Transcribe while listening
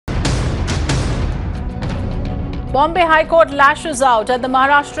Bombay High Court lashes out at the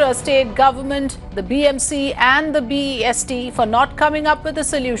Maharashtra state government, the BMC and the BEST for not coming up with a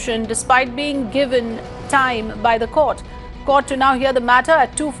solution despite being given time by the court. Court to now hear the matter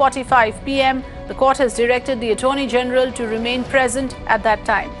at 2:45 p.m. The court has directed the Attorney General to remain present at that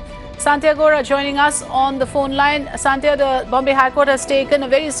time. Santya Gora joining us on the phone line. Santya, the Bombay High Court has taken a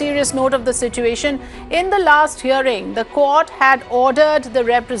very serious note of the situation. In the last hearing, the court had ordered the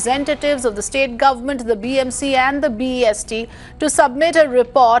representatives of the state government, the BMC and the BEST to submit a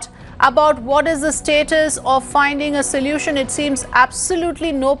report about what is the status of finding a solution. It seems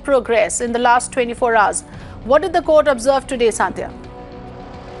absolutely no progress in the last 24 hours. What did the court observe today, Santya?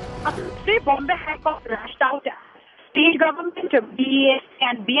 Today, Bombay High Court lashed out state government, BES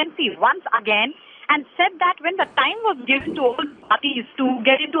and BMC once again and said that when the time was given to all parties to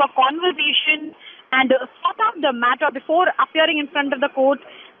get into a conversation and sort out the matter before appearing in front of the court,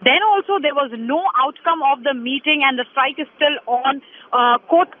 then also there was no outcome of the meeting and the strike is still on.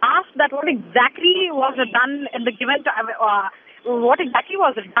 Court asked that what exactly was done in the given what exactly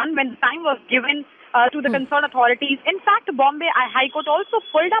was done when time was given to the concerned authorities. In fact, Bombay High Court also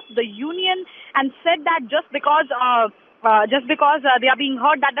pulled up the union and said that just because they are being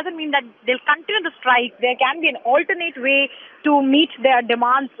heard, that doesn't mean that they'll continue the strike. There can be an alternate way to meet their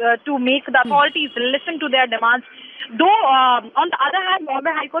demands, to make the authorities listen to their demands. Though, on the other hand,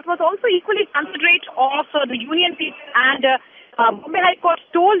 Bombay High Court was also equally considerate of the union people, and Bombay High Court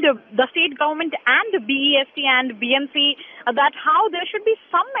told the state government and the BEST and BMC that how there should be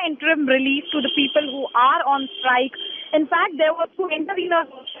some interim relief to the people who are on strike. In fact, there were two interveners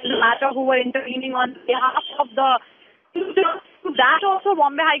in the matter who were intervening on behalf of the to that also,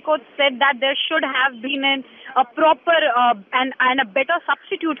 Bombay High Court said that there should have been a proper and a better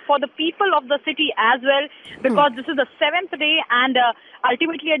substitute for the people of the city as well, because this is the seventh day and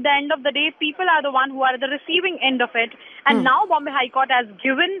ultimately at the end of the day, people are the one who are at the receiving end of it. And now Bombay High Court has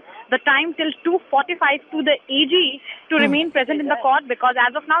given the time till 2:45 to the AG to remain present in the court, because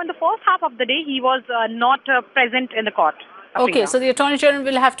as of now in the first half of the day, he was not present in the court. Okay, so the Attorney General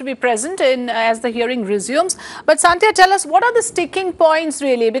will have to be present as the hearing resumes. But Santya, tell us, what are the sticking points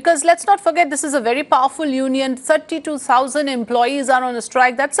really? Because let's not forget, this is a very powerful union. 32,000 employees are on a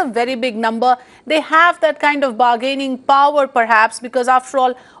strike. That's a very big number. They have that kind of bargaining power perhaps, because after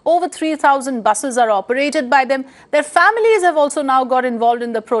all, over 3,000 buses are operated by them. Their families have also now got involved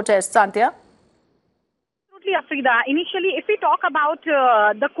in the protest, Santya. Afrida. Initially, if we talk about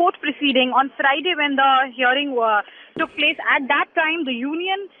the court proceeding on Friday when the hearing took place, at that time the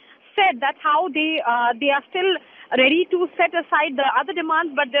union said that how they are still ready to set aside the other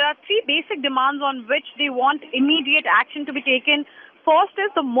demands, but there are three basic demands on which they want immediate action to be taken. First is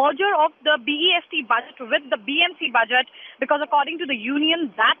the merger of the BEST budget with the BMC budget, because according to the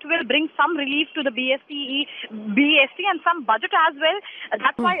union, that will bring some relief to the BEST and some budget as well.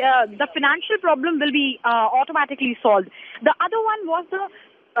 That's why the financial problem will be automatically solved. The other one was the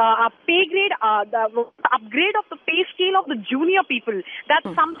pay grade, the upgrade of the pay scale of the junior people. That's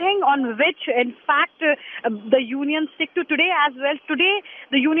something on which, in fact, the union stick to today as well. Today,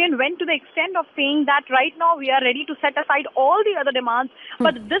 the union went to the extent of saying that right now we are ready to set aside all the other demands,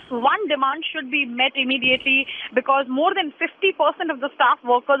 but this one demand should be met immediately, because more than 50% of the staff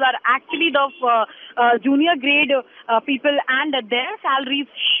workers are actually the junior grade people, and their salaries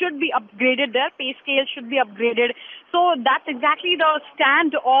should be upgraded, their pay scale should be upgraded. So that's exactly the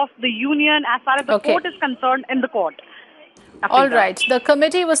stand of the union as far as the court is concerned in the court. All right. The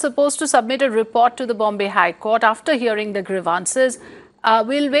committee was supposed to submit a report to the Bombay High Court after hearing the grievances.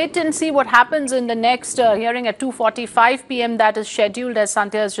 We'll wait and see what happens in the next hearing at 2:45 p.m. that is scheduled, as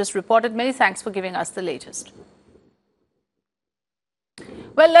Santya has just reported. Many thanks for giving us the latest.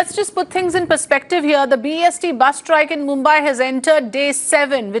 Well, let's just put things in perspective here. The BEST bus strike in Mumbai has entered day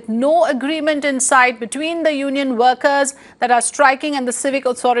 7 with no agreement in sight between the union workers that are striking and the civic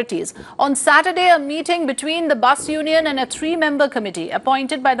authorities. On Saturday, a meeting between the bus union and a 3-member committee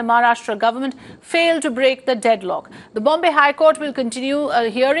appointed by the Maharashtra government failed to break the deadlock. The Bombay High Court will continue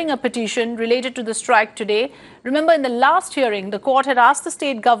hearing a petition related to the strike today. Remember, in the last hearing, the court had asked the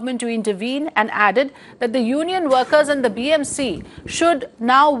state government to intervene and added that the union workers and the BMC should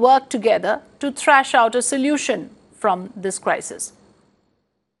now work together to thrash out a solution from this crisis.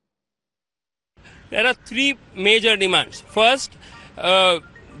 There are three major demands. First,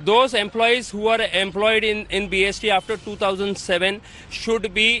 those employees who are employed in BST after 2007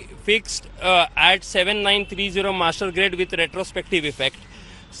 should be fixed at 7930 master grade with retrospective effect.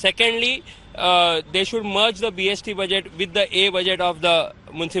 Secondly, they should merge the BST budget with the A budget of the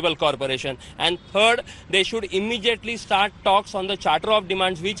municipal corporation. And third, they should immediately start talks on the charter of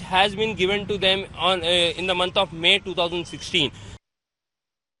demands which has been given to them on in the month of May 2016.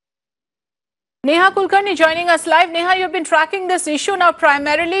 Neha Kulkarni joining us live. Neha, you've been tracking this issue now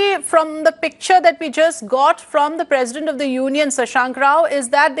primarily from the picture that we just got from the president of the union, Shashank Rao, is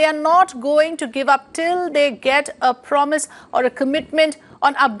that they are not going to give up till they get a promise or a commitment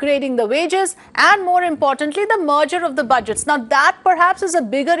on upgrading the wages and, more importantly, the merger of the budgets. Now, that perhaps is a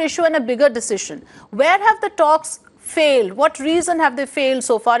bigger issue and a bigger decision. Where have the talks failed? What reason have they failed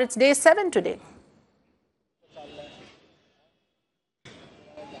so far? It's day 7 today.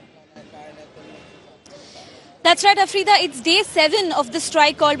 That's right, Afrida. It's day 7 of the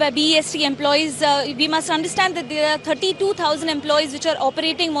strike called by BEST employees. We must understand that there are 32,000 employees which are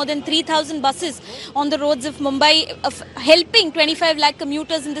operating more than 3,000 buses on the roads of Mumbai, helping 25 lakh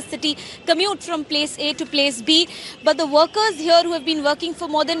commuters in the city commute from place A to place B. But the workers here who have been working for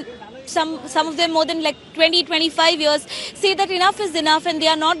more than some of them more than like 20-25 years say that enough is enough and they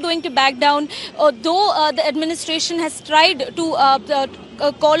are not going to back down. Though the administration has tried to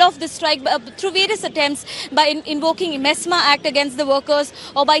call off the strike through various attempts by invoking MESMA Act against the workers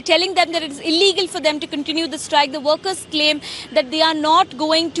or by telling them that it is illegal for them to continue the strike. The workers claim that they are not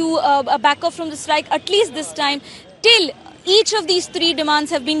going to back off from the strike, at least this time, till each of these 3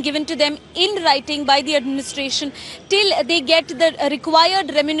 demands have been given to them in writing by the administration, till they get the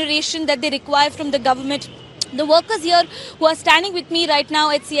required remuneration that they require from the government. The workers here who are standing with me right now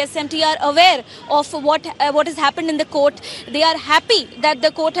at CSMT are aware of what has happened in the court. They are happy that the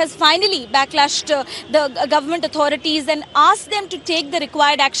court has finally backlashed the government authorities and asked them to take the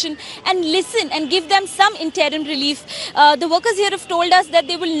required action and listen and give them some interim relief. The workers here have told us that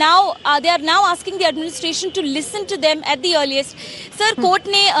they are now asking the administration to listen to them at the earliest. Sir, court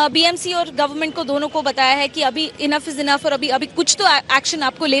ने BMC और government को दोनों को बताया है कि अभी enough is enough और अभी कुछ तो action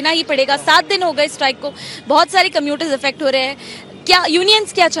आपको लेना ही पड़ेगा. 7 दिन हो गए स्ट्राइक को, बहुत सारे कम्यूटर्स अफेक्ट हो रहे हैं. क्या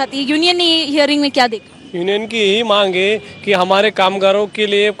यूनियंस क्या चाहती है? यूनियन ने हियरिंग में क्या देखा? यूनियन की यही मांग है कि हमारे कामगारों के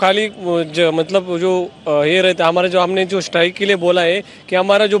लिए खाली मतलब जो ये रहता है, हमारे जो हमने जो स्ट्राइक के लिए बोला है कि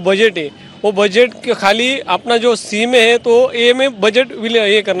हमारा जो बजट है वो बजट के खाली अपना जो सी में है तो ए में बजट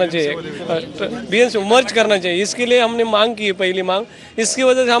ये करना चाहिए, बीएस मर्ज करना चाहिए. इसके लिए हमने मांग की है, पहली मांग. इसकी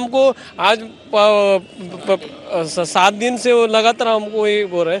वजह से हमको आज 7 दिन से लगातार हमको ये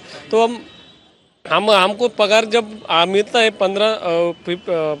बोल रहे हैं. तो हमको पगार जब मिलता है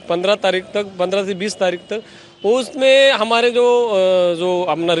 15 तारीख तक, 15 से 20 तारीख तक, उसमें हमारे जो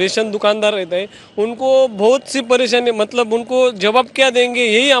अपना रेशन दुकानदार रहते हैं उनको बहुत सी परेशानी, मतलब उनको जवाब क्या देंगे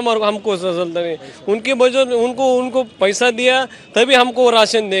यही हमको चलता है. उनके बजट उनको पैसा दिया तभी हमको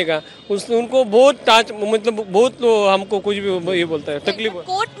राशन देगा. उनको बहुत मतलब बहुत हमको कुछ भी ये बोलता है तकलीफ.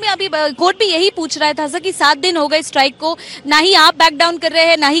 कोर्ट भी यही पूछ रहा था सर कि 7 दिन हो गए स्ट्राइक को, ना ही आप बैक डाउन कर रहे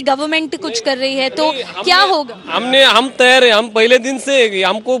हैं ना ही गवर्नमेंट कुछ कर रही है, तो क्या होगा? हम तैयार है. हम पहले दिन से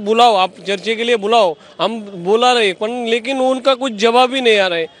हमको बुलाओ, आप चर्चा के लिए बुलाओ, हम बोला रहे, लेकिन उनका कुछ जवाब ही नहीं आ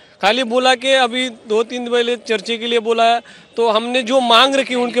रहा है. खाली बोला कि अभी 2-3 पहले चर्चा के लिए बोला, तो हमने जो मांग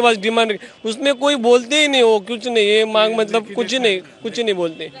रखी उनके पास डिमांड रखी, उसमें कोई बोलते ही नहीं हो, कुछ नहीं. ये मांग मतलब कुछ नहीं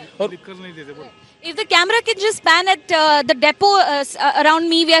बोलते. और if the camera can just pan at the depot around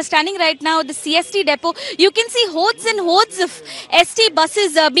me, we are standing right now at the CST depot. You can see hordes and hordes of ST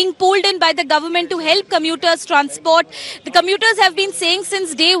buses being pulled in by the government to help commuters transport. The commuters have been saying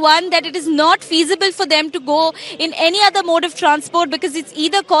since day one that it is not feasible for them to go in any other mode of transport because it's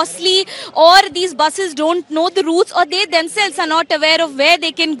either costly or these buses don't know the routes or they themselves are not aware of where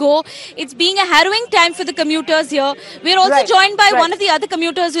they can go. It's being a harrowing time for the commuters here. We're also joined by one of the other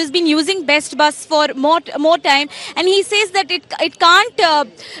commuters who has been using Best Bus for more time, and he says that it can't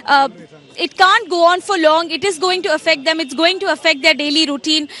go on for long. It is going to affect them. It's going to affect their daily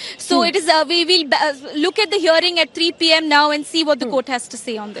routine. So it is. We will look at the hearing at 3 p.m. now and see what the court has to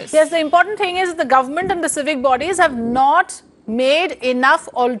say on this. Yes, the important thing is the government and the civic bodies have not made enough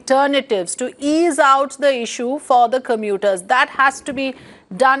alternatives to ease out the issue for the commuters. That has to be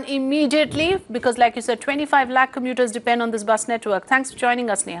done immediately because, like you said, 25 lakh commuters depend on this bus network. Thanks for joining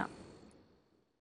us, Neha.